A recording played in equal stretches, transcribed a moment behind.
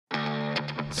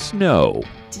Snow.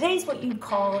 Today's what you'd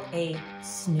call a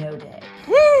snow day.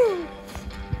 Woo!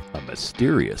 A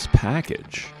mysterious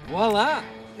package. Voila!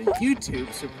 The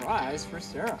YouTube surprise for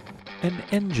Sarah. An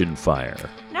engine fire.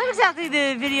 Not exactly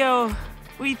the video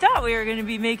we thought we were going to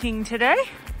be making today.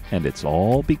 And it's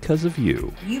all because of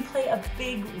you. You play a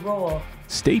big role.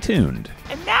 Stay tuned.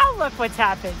 And now look what's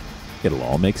happened. It'll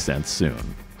all make sense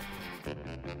soon.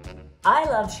 I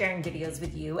love sharing videos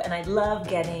with you, and I love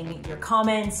getting your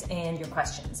comments and your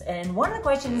questions. And one of the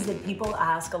questions that people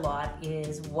ask a lot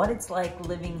is what it's like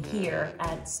living here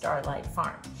at Starlight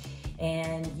Farm.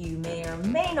 And you may or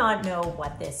may not know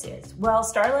what this is. Well,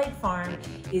 Starlight Farm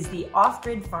is the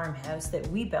off-grid farmhouse that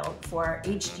we built for our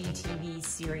HGTV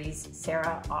series,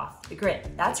 Sarah Off the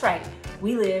Grid. That's right,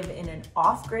 we live in an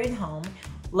off-grid home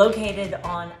located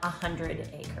on 100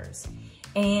 acres.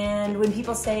 And when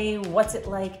people say, what's it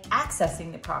like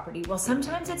accessing the property? Well,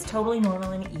 sometimes it's totally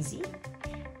normal and easy,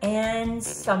 and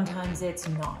sometimes it's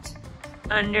not.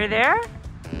 Under there,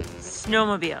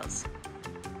 snowmobiles,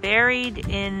 buried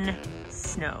in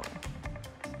snow.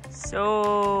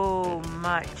 So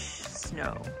much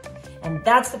snow. And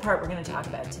that's the part we're gonna talk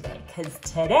about today, because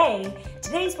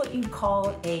today's what you'd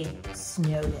call a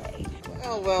snow day.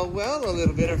 Well, a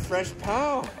little bit of fresh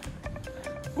pow.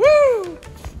 Woo!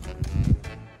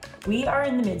 We are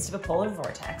in the midst of a polar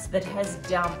vortex that has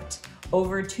dumped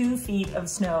over 2 feet of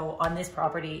snow on this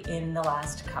property in the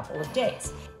last couple of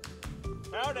days.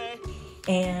 Howdy.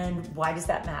 And why does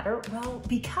that matter? Well,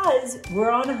 because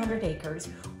we're on 100 acres,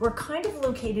 we're kind of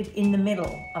located in the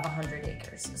middle of 100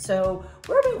 acres. So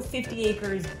we're about 50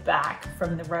 acres back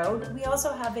from the road. We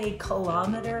also have a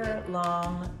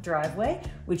kilometer-long driveway,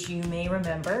 which you may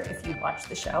remember if you watched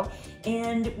the show.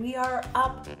 And we are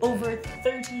up over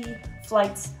 30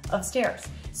 flights of stairs.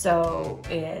 So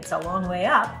it's a long way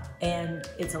up, and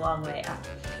it's a long way up.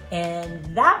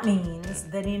 And that means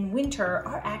that in winter,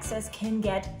 our access can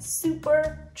get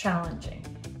super challenging.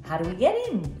 How do we get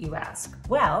in, you ask?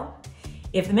 Well,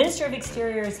 if the Minister of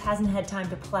Exteriors hasn't had time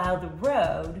to plow the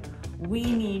road, we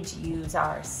need to use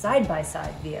our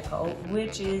side-by-side vehicle,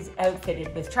 which is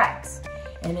outfitted with tracks.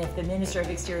 And if the Minister of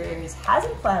Exteriors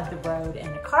hasn't plowed the road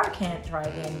and a car can't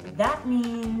drive in, that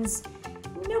means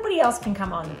nobody else can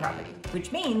come on the property,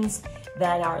 which means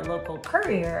that our local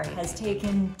courier has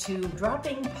taken to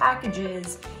dropping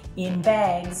packages in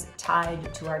bags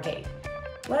tied to our gate.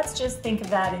 Let's just think of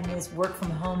that in this work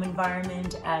from home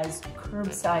environment as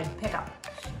curbside pickup.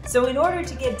 So in order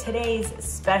to get today's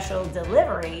special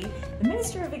delivery, the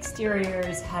Minister of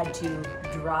Exteriors had to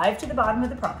drive to the bottom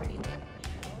of the property,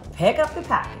 pick up the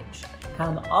package,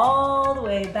 come all the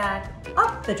way back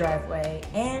up the driveway,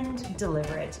 and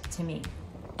deliver it to me.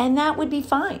 And that would be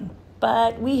fine,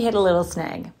 but we hit a little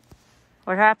snag.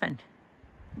 What happened?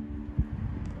 I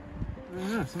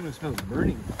don't know, something smells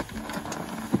burning.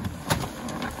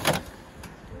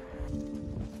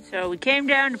 So we came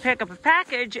down to pick up a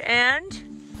package and...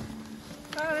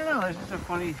 I don't know, there's just a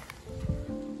funny...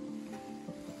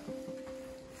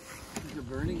 There's a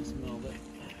burning smell, but...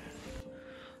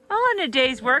 All in a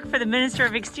day's work for the Minister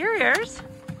of Exteriors.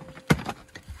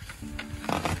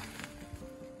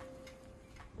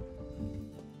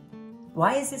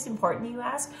 Why is this important, you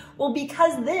ask? Well,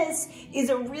 because this is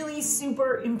a really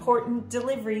super important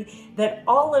delivery that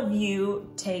all of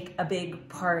you take a big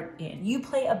part in. You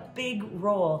play a big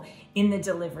role in the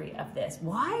delivery of this.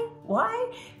 Why?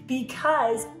 Why?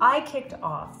 Because I kicked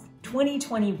off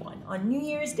 2021. On New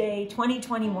Year's Day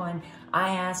 2021, I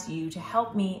asked you to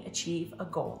help me achieve a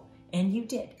goal, and you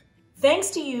did.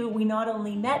 Thanks to you, we not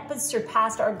only met but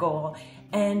surpassed our goal,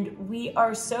 and we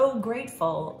are so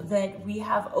grateful that we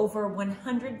have over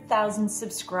 100,000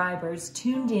 subscribers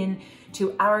tuned in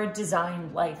to our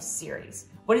Design Life series.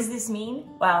 What does this mean?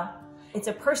 Well, it's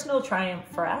a personal triumph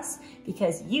for us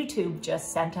because YouTube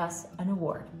just sent us an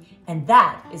award, and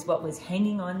that is what was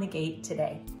hanging on the gate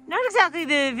today. Not exactly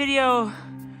the video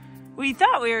we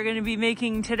thought we were going to be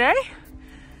making today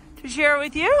to share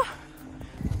with you.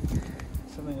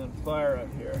 Something on fire out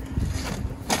here.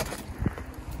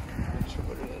 Not sure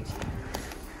what it is.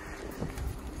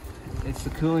 It's the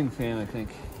cooling fan, I think.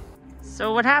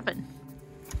 So what happened?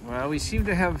 Well, we seem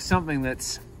to have something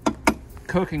that's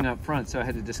cooking up front, so I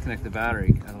had to disconnect the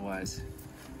battery. Otherwise,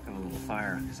 have a little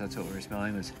fire, because that's what we were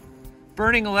smelling, was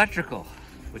burning electrical,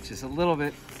 which is a little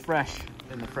bit fresh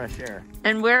in the fresh air.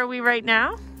 And where are we right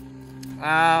now?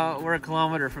 We're a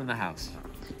kilometer from the house.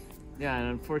 Yeah,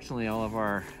 and unfortunately all of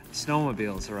our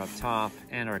snowmobiles are up top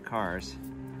and our cars.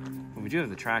 But we do have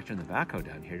the tractor and the backhoe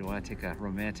down here. Do you want to take a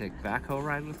romantic backhoe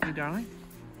ride with me, darling?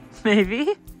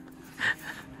 Maybe.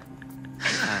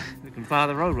 Yeah, we can plow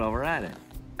the road while we're at it.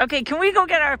 Okay, can we go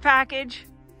get our package?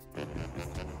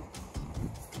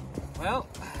 Well,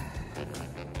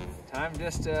 time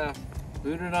just to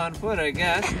boot it on foot, I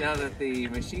guess, now that the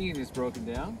machine is broken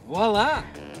down. Voila!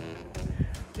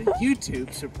 The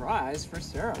YouTube surprise for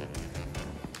Sarah.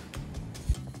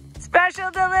 Special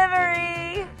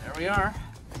delivery! There we are.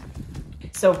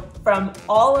 So from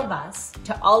all of us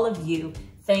to all of you,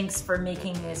 thanks for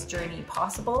making this journey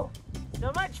possible.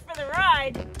 So much for the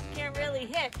ride, can't really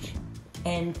hitch.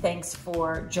 And thanks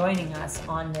for joining us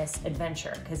on this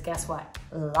adventure, because guess what?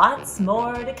 Lots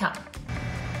more to come.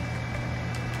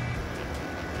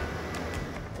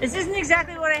 This isn't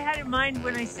exactly what I had in mind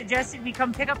when I suggested we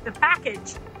come pick up the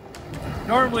package.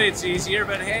 Normally it's easier,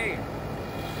 but hey,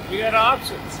 we got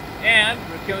options. And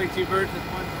we're killing two birds with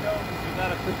one stone because we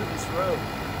gotta clear this road.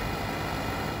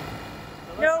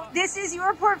 So No, this is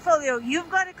your portfolio.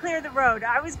 You've got to clear the road.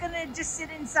 I was gonna just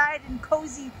sit inside and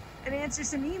cozy and answer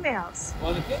some emails.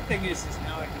 Well, the good thing is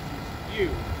now I can teach you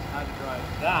how to drive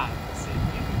that. So you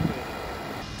can clear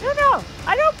the road. No,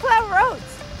 I don't plow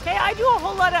roads. Okay, I do a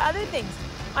whole lot of other things.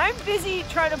 I'm busy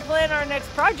trying to plan our next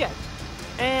project,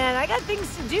 and I got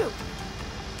things to do.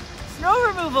 Snow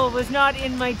removal was not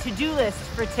in my to-do list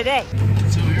for today.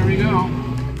 So here we go.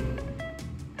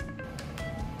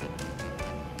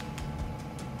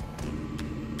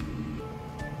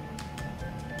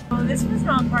 Oh, this was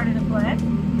not part of the plan.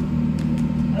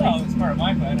 Oh, it's part of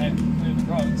my plan. I have to clear the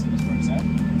road, so this works out.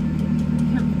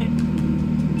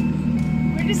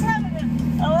 We're just having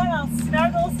a little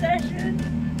snuggle session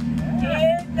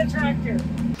in the tractor.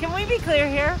 Can we be clear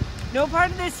here? No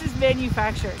part of this is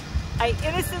manufactured. I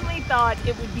innocently thought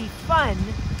it would be fun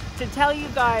to tell you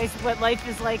guys what life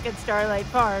is like at Starlight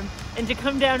Farm and to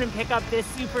come down and pick up this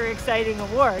super exciting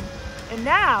award. And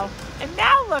now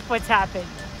look what's happened.